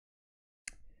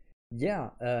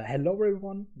Hello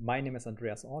everyone. My name is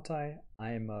Andreas Orthey.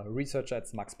 I'm a researcher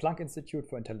at the Max Planck Institute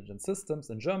for Intelligent Systems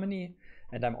in Germany,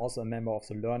 and I'm also a member of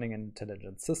the Learning and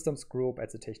Intelligent Systems group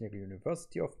at the Technical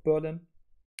University of Berlin.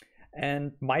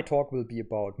 And my talk will be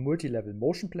about multi-level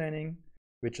motion planning,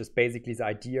 which is basically the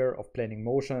idea of planning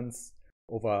motions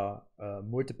over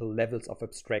multiple levels of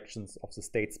abstractions of the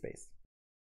state space.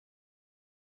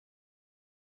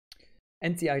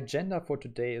 And the agenda for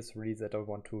today is really that I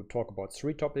want to talk about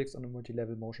three topics on the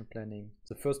multi-level motion planning.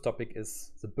 The first topic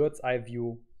is the bird's eye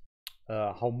view,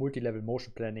 how multi-level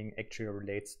motion planning actually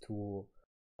relates to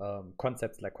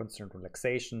concepts like constant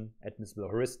relaxation, admissible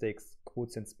heuristics,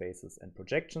 quotient spaces, and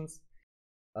projections.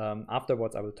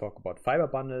 Afterwards, I will talk about fiber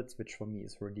bundles, which for me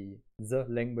is really the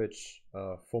language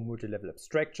for multi-level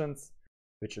abstractions,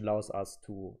 which allows us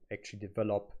to actually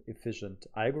develop efficient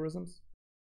algorithms.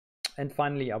 And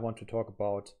finally, I want to talk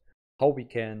about how we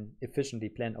can efficiently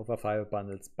plan over fiber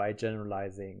bundles by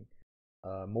generalizing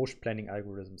motion planning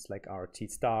algorithms like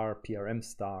RT star, PRM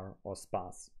star, or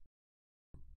sparse.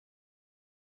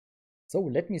 So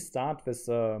let me start with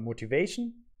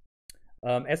motivation.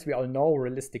 As we all know,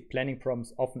 realistic planning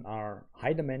problems often are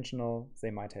high dimensional.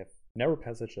 They might have narrow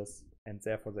passages, and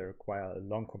therefore they require a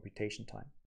long computation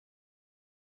time.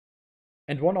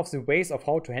 And one of the ways of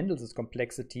how to handle this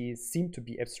complexity seem to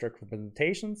be abstract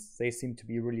representations. They seem to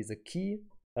be really the key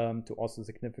to also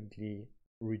significantly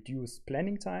reduce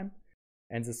planning time.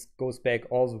 And this goes back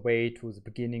all the way to the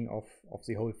beginning of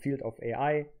the whole field of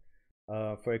AI.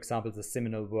 For example, the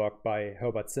seminal work by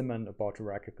Herbert Simon about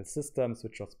hierarchical systems,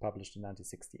 which was published in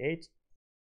 1968.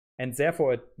 And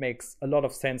therefore, it makes a lot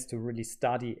of sense to really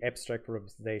study abstract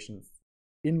representations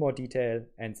in more detail.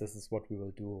 And this is what we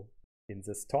will do in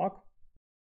this talk.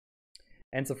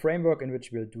 And the framework in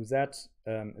which we'll do that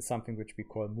is something which we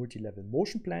call multi-level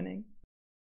motion planning.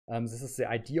 This is the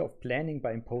idea of planning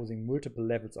by imposing multiple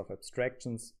levels of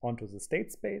abstractions onto the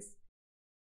state space.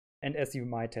 And as you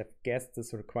might have guessed,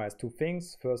 this requires two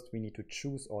things. First, we need to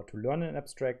choose or to learn an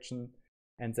abstraction,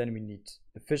 and then we need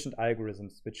efficient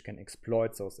algorithms which can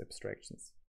exploit those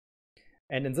abstractions.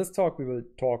 And in this talk, we will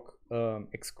talk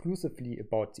exclusively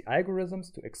about the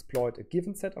algorithms to exploit a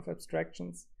given set of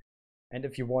abstractions. And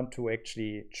if you want to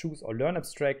actually choose or learn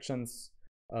abstractions,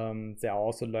 there are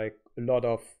also like a lot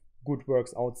of good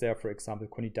works out there, for example,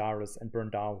 Konidaris and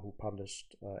Brandao, who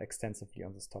published extensively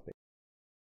on this topic.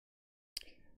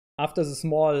 After the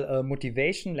small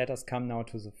motivation, let us come now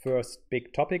to the first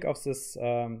big topic of this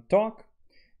talk,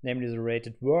 namely the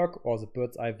related work or the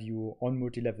bird's eye view on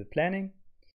multi-level planning.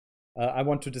 I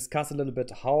want to discuss a little bit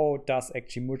how does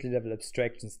actually multi-level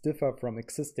abstractions differ from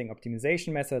existing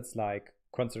optimization methods like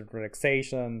constant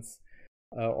relaxations,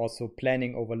 also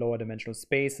planning over lower dimensional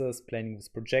spaces, planning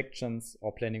with projections,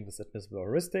 or planning with admissible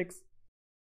heuristics.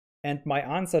 And my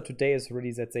answer today is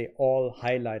really that they all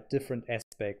highlight different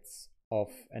aspects of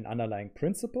an underlying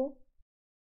principle.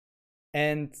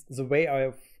 And the way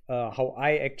how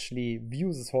I actually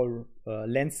view this whole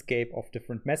landscape of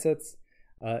different methods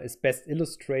is best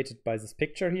illustrated by this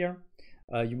picture here.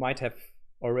 You might have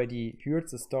already heard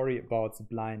the story about the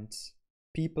blind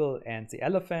people and the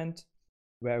elephant,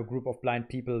 where a group of blind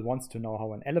people wants to know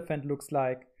how an elephant looks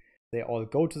like. They all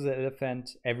go to the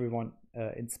elephant, everyone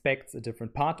inspects a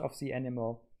different part of the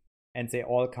animal, and they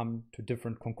all come to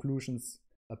different conclusions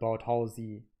about how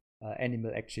the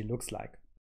animal actually looks like.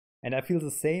 And I feel the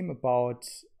same about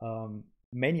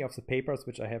many of the papers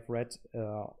which I have read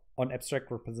on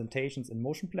abstract representations in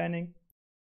motion planning.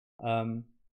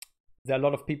 There are a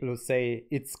lot of people who say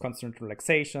it's constant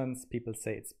relaxations, people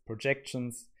say it's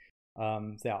projections.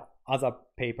 There are other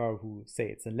papers who say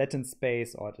it's a latent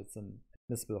space or it's an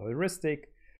admissible heuristic.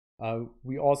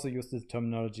 We also use the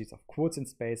terminologies of quotient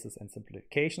spaces and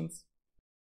simplifications.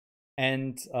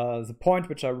 And the point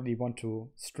which I really want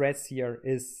to stress here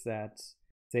is that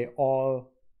they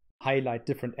all highlight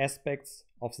different aspects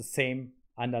of the same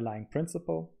underlying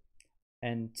principle.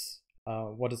 And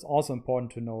what is also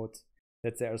important to note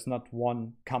that there is not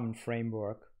one common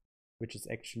framework which is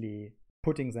actually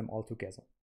putting them all together.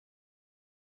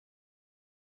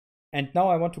 And now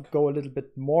I want to go a little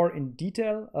bit more in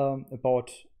detail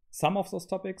about some of those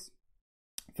topics.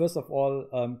 First of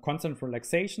all, constant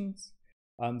relaxations.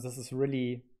 This is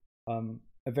really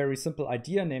a very simple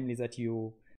idea, namely that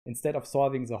you, instead of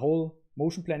solving the whole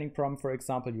motion planning problem, for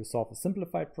example, you solve a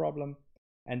simplified problem,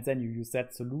 and then you use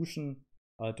that solution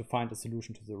to find a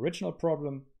solution to the original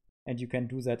problem. And you can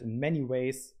do that in many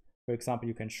ways. For example,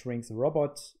 you can shrink the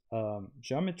robot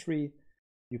geometry,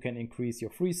 you can increase your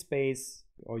free space,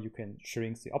 or you can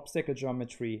shrink the obstacle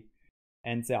geometry.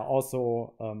 And there are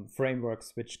also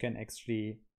frameworks which can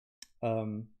actually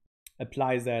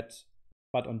apply that,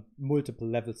 but on multiple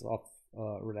levels of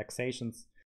relaxations.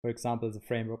 For example, the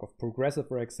framework of progressive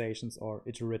relaxations or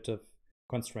iterative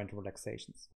constraint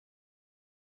relaxations.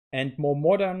 And more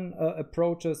modern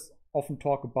approaches often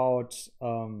talk about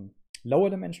lower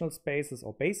dimensional spaces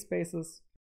or base spaces,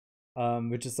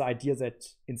 which is the idea that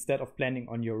instead of planning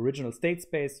on your original state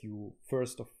space, you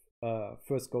first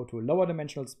go to a lower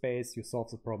dimensional space, you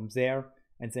solve the problem there,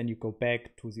 and then you go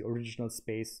back to the original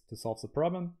space to solve the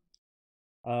problem.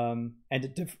 And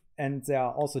there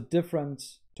are also different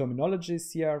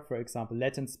terminologies here, for example,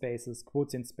 latent spaces,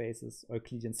 quotient spaces,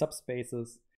 Euclidean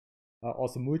subspaces,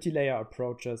 also multi-layer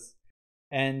approaches.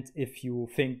 And if you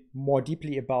think more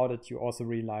deeply about it, you also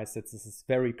realize that this is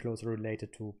very closely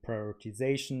related to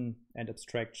prioritization and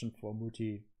abstraction for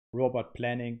multi-robot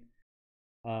planning.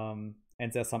 And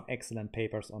there are some excellent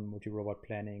papers on multi-robot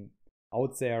planning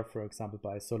out there, for example,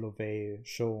 by Solovey,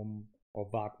 Schoom, or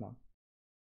Wagner.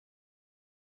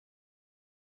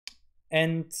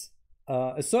 And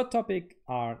a third topic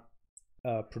are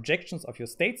projections of your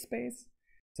state space.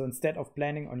 So instead of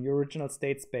planning on your original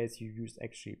state space, you use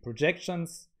actually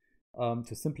projections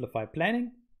to simplify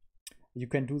planning. You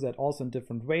can do that also in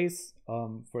different ways.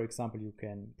 For example, you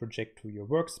can project to your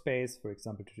workspace, for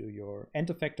example, to your end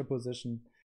effector position.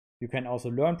 You can also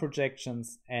learn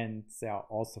projections, and there are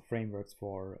also frameworks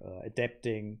for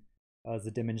adapting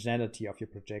the dimensionality of your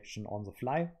projection on the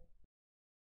fly.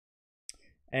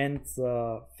 And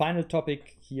the final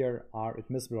topic here are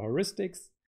admissible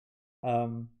heuristics.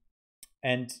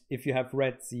 And if you have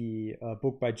read the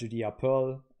book by Judea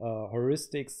Pearl,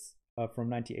 Heuristics from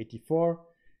 1984,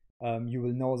 you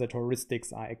will know that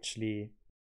heuristics are actually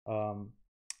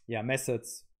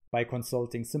methods by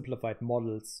consulting simplified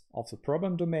models of the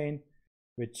problem domain,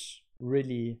 which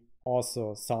really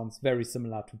also sounds very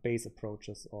similar to base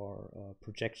approaches or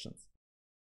projections.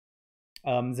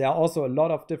 There are also a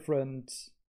lot of different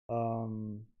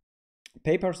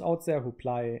papers out there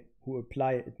who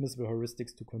apply admissible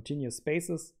heuristics to continuous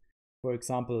spaces. For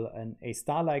example, a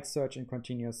star-like search in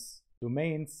continuous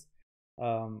domains,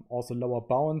 also lower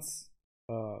bounds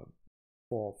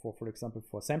for example,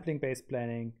 for sampling-based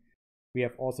planning. We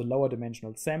have also lower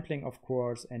dimensional sampling, of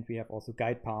course, and we have also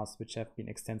guide paths, which have been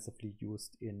extensively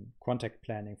used in contact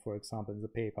planning, for example, in the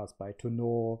papers by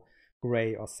Tonneau,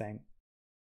 Gray, or Sang.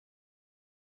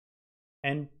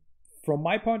 And from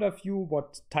my point of view,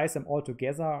 what ties them all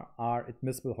together are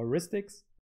admissible heuristics,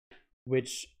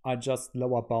 which are just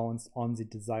lower bounds on the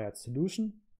desired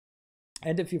solution.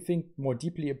 And if you think more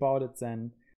deeply about it,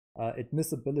 then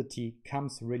admissibility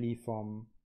comes really from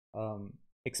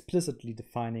explicitly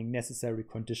defining necessary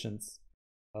conditions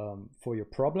for your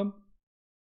problem.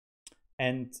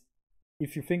 And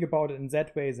if you think about it in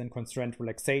that way, then constraint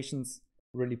relaxations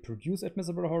really produce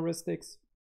admissible heuristics.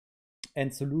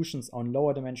 And solutions on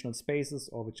lower dimensional spaces,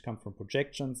 or which come from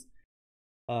projections,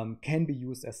 can be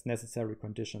used as necessary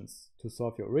conditions to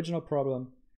solve your original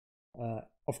problem.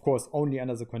 Of course, only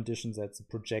under the condition that the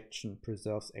projection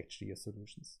preserves actually your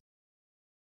solutions.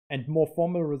 And more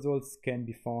formal results can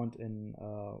be found in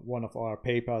one of our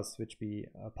papers, which we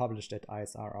published at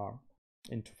ISRR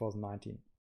in 2019.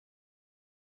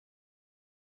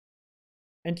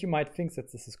 And you might think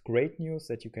that this is great news,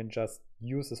 that you can just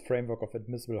use this framework of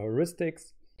admissible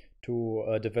heuristics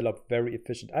to develop very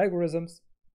efficient algorithms.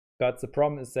 But the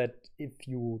problem is that if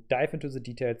you dive into the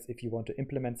details, if you want to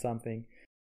implement something,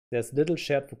 there's little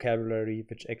shared vocabulary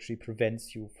which actually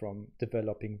prevents you from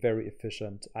developing very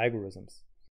efficient algorithms.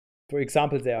 For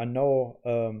example, there are no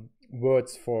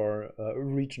words for a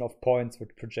region of points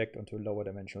which project onto a lower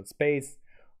dimensional space,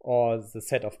 or the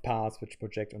set of paths which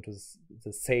project onto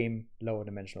the same lower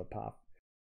dimensional path.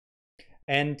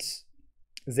 And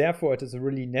therefore, it is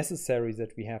really necessary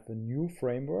that we have a new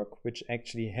framework which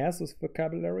actually has this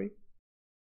vocabulary.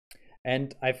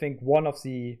 And I think one of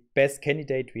the best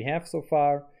candidates we have so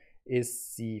far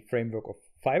is the framework of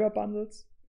fiber bundles.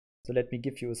 So let me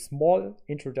give you a small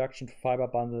introduction to fiber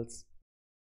bundles.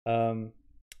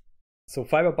 So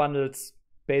fiber bundles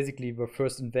basically were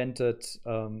first invented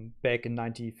back in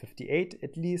 1958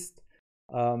 at least.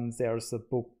 There's a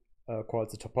book called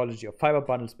The Topology of Fiber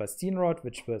Bundles by Steenrod,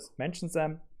 which first mentions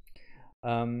them.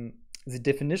 The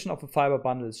definition of a fiber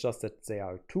bundle is just that they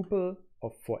are a tuple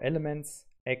of 4 elements,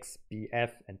 x, b,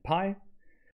 f, and pi,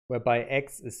 whereby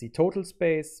x is the total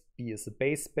space, b is the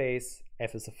base space,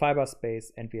 f is a fiber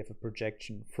space, and we have a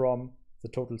projection from the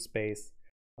total space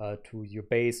to your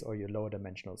base or your lower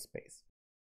dimensional space.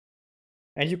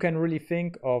 And you can really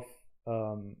think of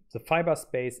the fiber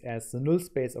space as the null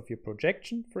space of your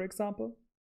projection, for example.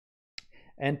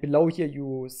 And below here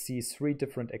you see 3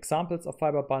 different examples of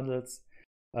fiber bundles.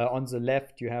 On the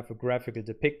left, you have a graphical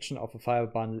depiction of a fiber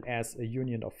bundle as a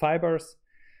union of fibers,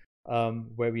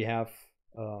 where we have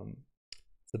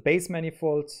the base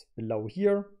manifolds below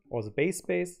here, or the base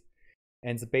space.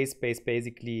 And the base space,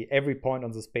 basically every point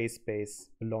on the base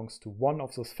space belongs to one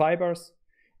of those fibers,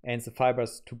 and the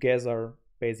fibers together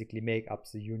basically make up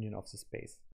the union of the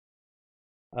space.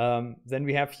 Then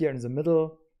we have here in the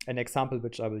middle an example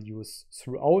which I will use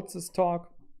throughout this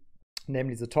talk,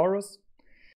 namely the torus.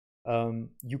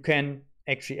 You can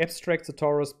actually abstract the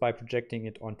torus by projecting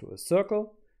it onto a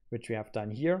circle, which we have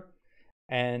done here.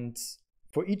 And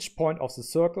for each point of the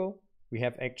circle, we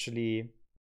have actually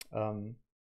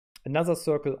another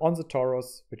circle on the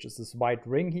torus, which is this white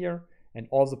ring here. And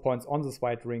all the points on this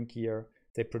white ring here,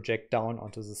 they project down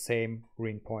onto the same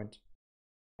green point.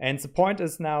 And the point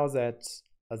is now that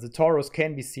the torus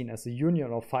can be seen as a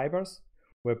union of fibers,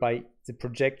 whereby the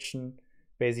projection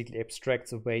basically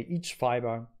abstracts away each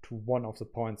fiber to one of the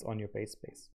points on your base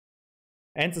space.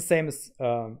 And the same is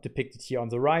depicted here on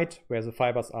the right, where the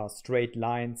fibers are straight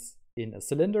lines in a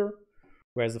cylinder,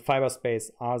 where the fiber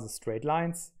space are the straight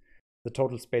lines, the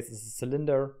total space is a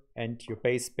cylinder, and your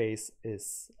base space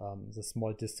is the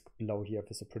small disk below here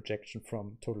with a projection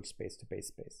from total space to base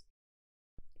space.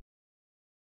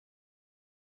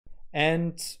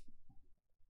 And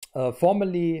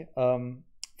formally,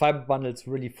 fiber bundles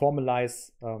really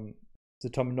formalize the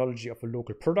terminology of a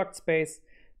local product space,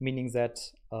 meaning that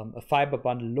a fiber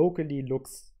bundle locally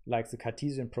looks like the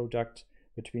Cartesian product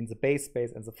between the base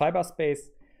space and the fiber space,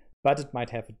 but it might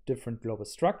have a different global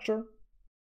structure.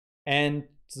 And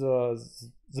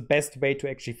the best way to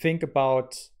actually think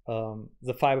about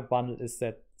the fiber bundle is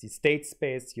that the state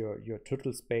space, your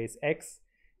total space X,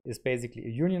 is basically a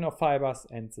union of fibers,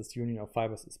 and this union of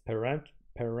fibers is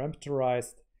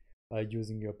parameterized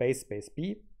using your base space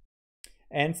B.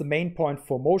 And the main point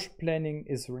for motion planning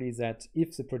is really that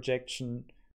if the projection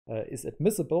is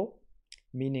admissible,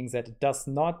 meaning that it does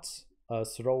not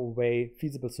throw away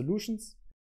feasible solutions,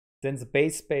 then the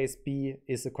base space B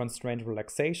is a constraint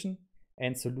relaxation,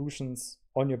 and solutions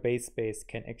on your base space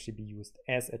can actually be used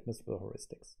as admissible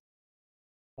heuristics.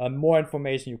 More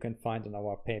information you can find in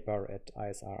our paper at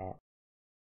ISRR.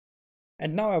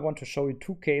 And now I want to show you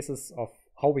two cases of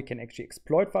how we can actually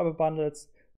exploit fiber bundles.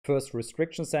 First,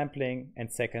 restriction sampling,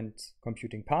 and second,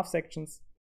 computing path sections.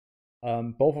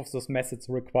 Both of those methods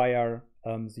require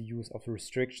the use of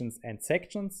restrictions and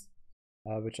sections,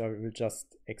 which I will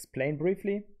just explain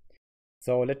briefly.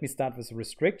 So let me start with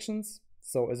restrictions.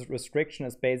 So a restriction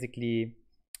is basically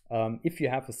if you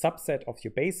have a subset of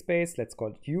your base space, let's call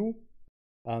it U,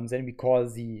 then we call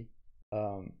the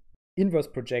inverse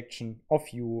projection of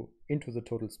U into the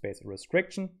total space a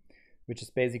restriction, which is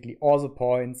basically all the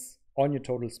points on your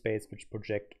total space which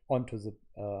project onto the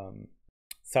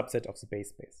subset of the base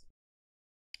space.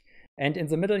 And in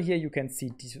the middle here you can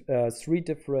see three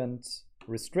different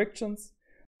restrictions.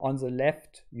 On the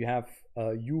left you have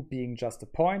U being just a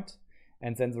point,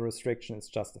 and then the restriction is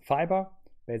just a fiber,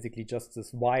 basically just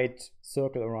this white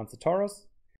circle around the torus.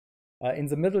 In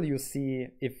the middle you see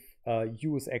if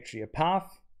U is actually a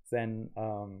path, then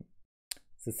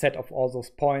the set of all those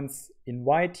points in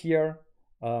white here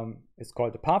is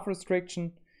called a path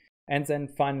restriction. And then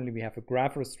finally we have a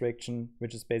graph restriction,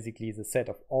 which is basically the set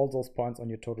of all those points on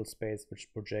your total space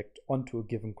which project onto a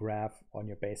given graph on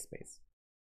your base space.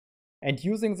 And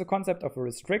using the concept of a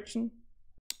restriction,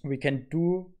 we can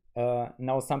do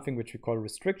now something which we call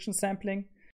restriction sampling,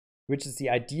 which is the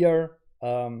idea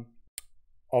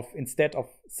of instead of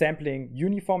sampling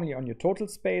uniformly on your total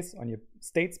space, on your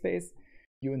state space,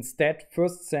 you instead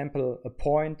first sample a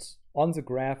point on the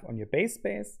graph on your base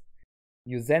space.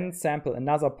 You then sample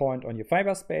another point on your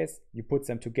fiber space, you put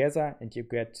them together, and you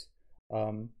get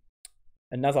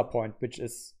another point which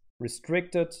is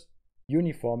restricted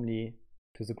uniformly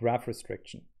to the graph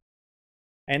restriction.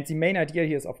 And the main idea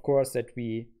here is, of course, that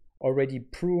we already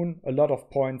prune a lot of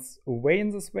points away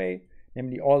in this way,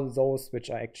 namely all those which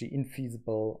are actually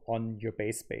infeasible on your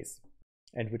base space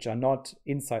and which are not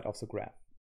inside of the graph.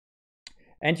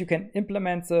 And you can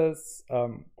implement this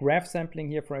graph sampling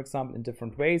here, for example, in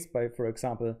different ways by, for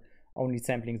example, only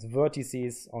sampling the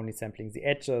vertices, only sampling the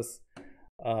edges.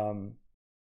 And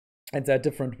there are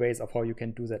different ways of how you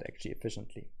can do that actually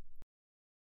efficiently.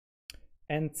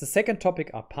 And the second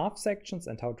topic are path sections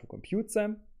and how to compute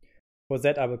them. For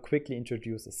that, I will quickly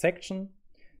introduce a section.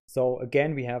 So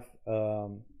again, we have a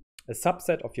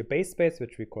subset of your base space,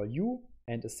 which we call U,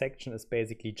 and a section is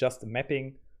basically just a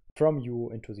mapping from U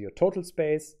into your total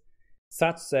space,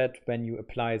 such that when you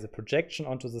apply the projection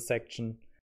onto the section,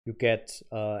 you get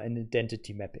an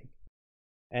identity mapping.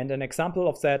 And an example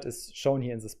of that is shown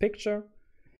here in this picture.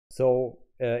 So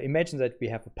imagine that we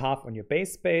have a path on your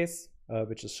base space,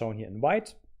 which is shown here in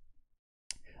white.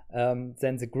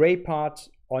 Then the gray part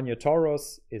on your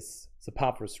torus is the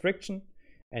path restriction,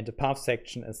 and the path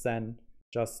section is then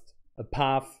just a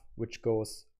path which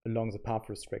goes along the path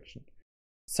restriction,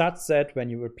 such that when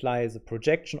you apply the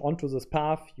projection onto this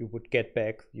path, you would get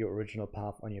back your original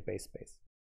path on your base space.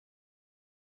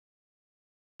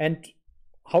 And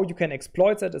how you can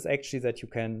exploit that is actually that you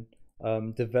can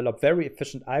develop very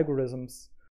efficient algorithms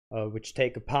which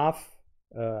take a path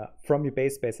from your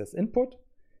base space as input,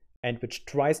 and which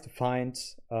tries to find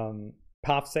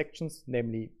path sections,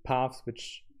 namely paths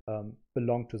which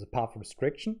belong to the path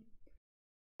restriction.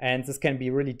 And this can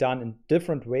be really done in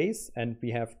different ways. And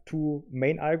we have two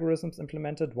main algorithms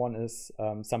implemented. One is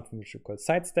something which we call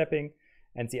sidestepping,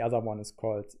 and the other one is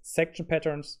called section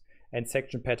patterns. And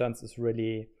section patterns is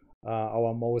really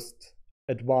our most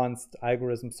advanced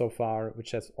algorithm so far,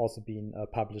 which has also been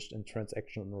published in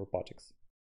Transactional Robotics.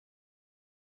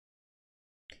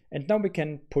 And now we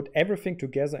can put everything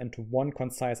together into one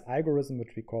concise algorithm,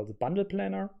 which we call the bundle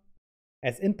planner.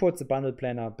 As input, the bundle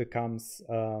planner becomes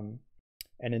an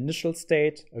initial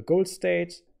state, a goal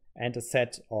state, and a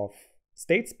set of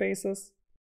state spaces.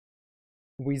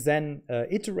 We then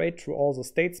iterate through all the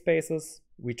state spaces.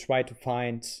 We try to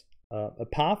find a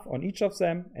path on each of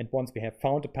them, and once we have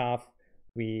found a path,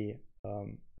 we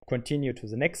continue to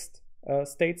the next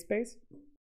state space.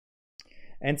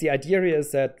 And the idea here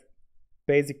is that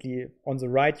basically on the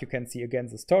right you can see again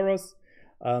this torus.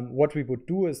 What we would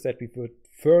do is that we would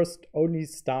first only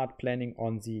start planning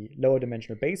on the lower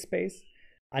dimensional base space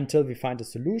until we find a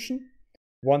solution.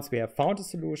 Once we have found a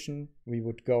solution, we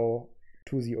would go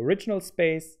to the original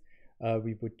space.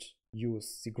 We would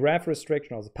use the graph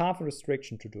restriction or the path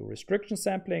restriction to do restriction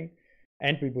sampling,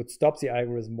 and we would stop the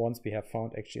algorithm once we have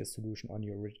found actually a solution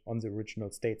on the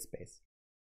original state space.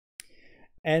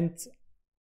 And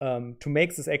to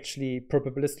make this actually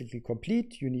probabilistically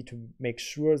complete, you need to make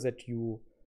sure that you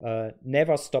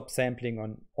never stop sampling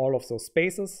on all of those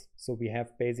spaces. So we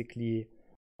have basically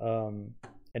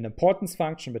an importance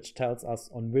function which tells us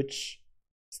on which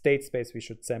state space we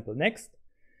should sample next.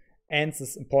 And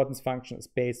this importance function is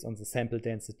based on the sample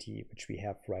density which we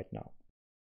have right now.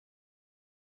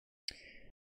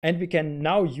 And we can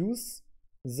now use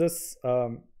this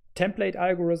template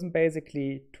algorithm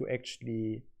basically to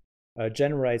actually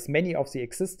generalize many of the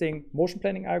existing motion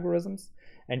planning algorithms.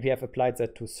 And we have applied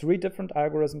that to 3 different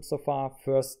algorithms so far.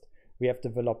 First, we have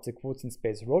developed the quotient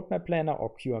space roadmap planner,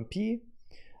 or QMP,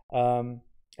 and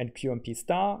QMP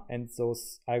star. And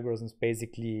those algorithms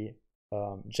basically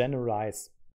generalize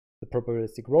the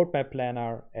probabilistic roadmap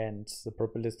planner and the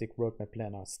probabilistic roadmap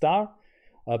planner star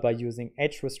by using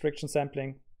edge restriction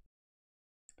sampling.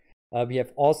 We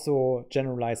have also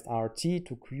generalized RRT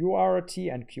to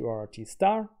QRT and QRT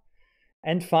star.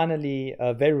 And finally,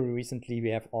 very recently, we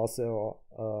have also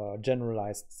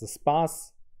generalized the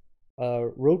sparse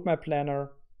roadmap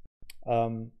planner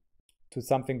to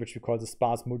something which we call the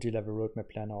sparse multi-level roadmap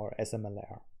planner, or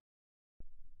SMLR.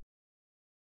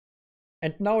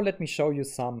 And now let me show you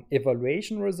some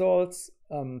evaluation results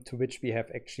to which we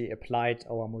have actually applied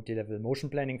our multi-level motion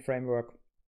planning framework.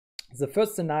 The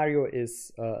first scenario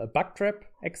is a bug trap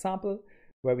example,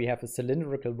 where we have a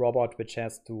cylindrical robot which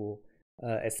has to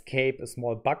escape a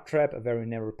small bug trap, a very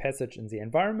narrow passage in the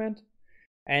environment.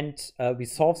 And we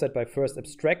solve that by first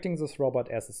abstracting this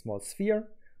robot as a small sphere.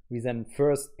 We then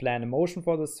first plan a motion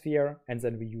for the sphere, and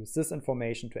then we use this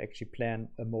information to actually plan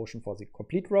a motion for the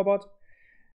complete robot.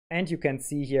 And you can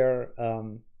see here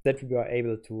that we were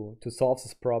able to solve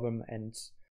this problem, and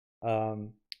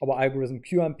our algorithm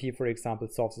QMP, for example,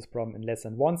 solves this problem in less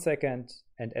than 1 second,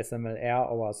 and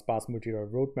SMLR, our sparse multi-level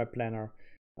roadmap planner,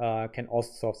 can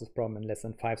also solve this problem in less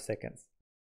than 5 seconds.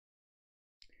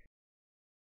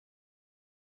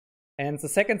 And the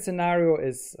second scenario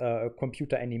is a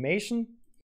computer animation,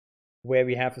 where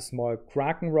we have a small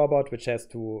Kraken robot which has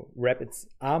to wrap its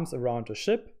arms around a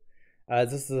ship.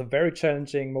 This is a very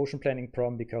challenging motion planning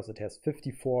problem because it has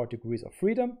 54 degrees of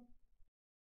freedom.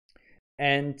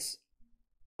 And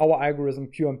our algorithm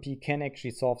QMP can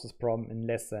actually solve this problem in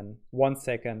less than 1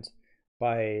 second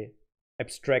by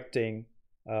abstracting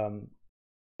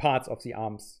parts of the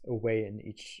arms away in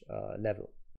each level.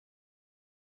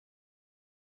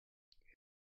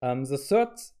 The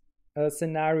third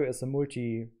scenario is a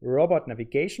multi-robot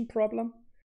navigation problem,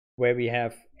 where we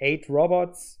have 8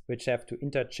 robots which have to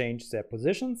interchange their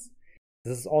positions.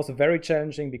 This is also very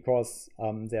challenging because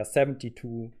there are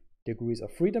 72 degrees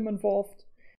of freedom involved,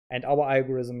 and our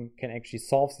algorithm can actually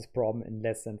solve this problem in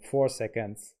less than 4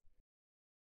 seconds.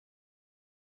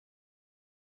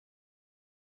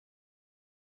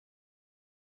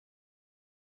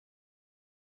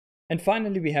 And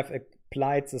finally, we have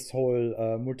applied this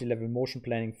whole multi-level motion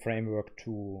planning framework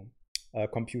to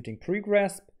computing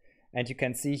pre-grasp. And you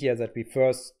can see here that we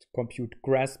first compute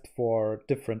grasp for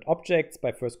different objects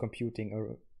by first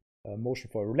computing a motion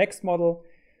for a relaxed model.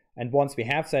 And once we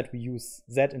have that, we use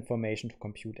that information to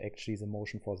compute actually the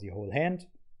motion for the whole hand.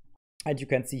 And you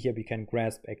can see here we can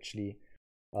grasp actually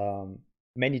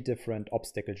many different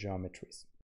obstacle geometries.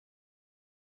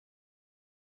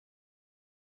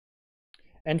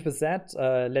 And with that,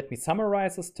 let me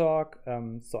summarize this talk.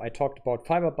 So I talked about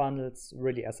fiber bundles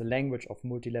really as a language of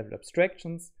multi-level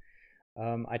abstractions.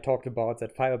 I talked about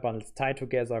that fiber bundles tie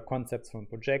together concepts from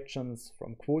projections,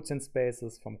 from quotient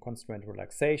spaces, from constraint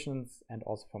relaxations, and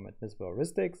also from admissible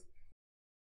heuristics.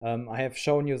 I have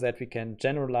shown you that we can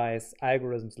generalize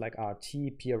algorithms like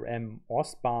RT, PRM, or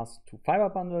sparse to fiber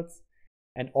bundles.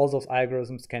 And all those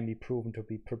algorithms can be proven to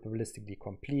be probabilistically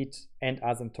complete and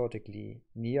asymptotically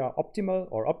near optimal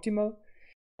or optimal.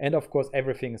 And of course,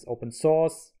 everything is open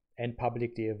source and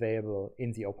publicly available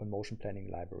in the Open Motion Planning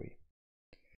library.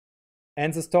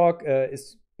 And this talk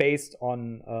is based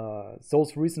on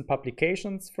those recent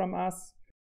publications from us.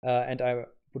 And I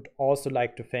would also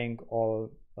like to thank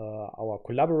all our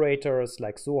collaborators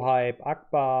like Sohaib,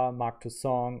 Akbar, Marc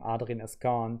Toussaint, Adrien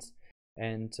Escant,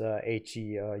 and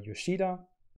Eiji Yoshida.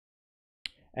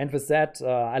 And with that,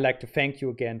 I'd like to thank you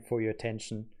again for your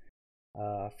attention.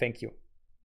 Thank you.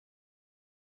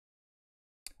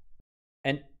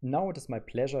 And now it is my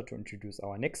pleasure to introduce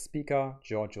our next speaker,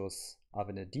 Georgios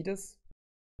Avenedidis.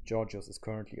 Georgios is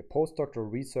currently a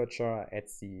postdoctoral researcher at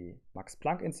the Max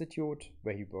Planck Institute,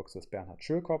 where he works with Bernhard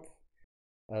Schölkopf.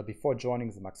 Before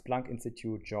joining the Max Planck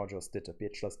Institute, Georgios did a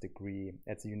bachelor's degree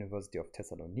at the University of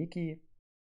Thessaloniki,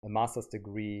 a master's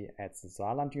degree at the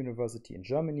Saarland University in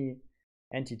Germany,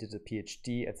 and he did a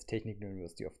PhD at the Technical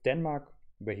University of Denmark,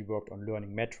 where he worked on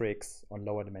learning metrics on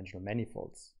lower dimensional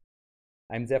manifolds.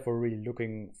 I'm therefore really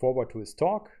looking forward to his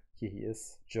talk. Here he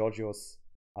is, Georgios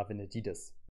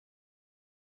Avenedidis.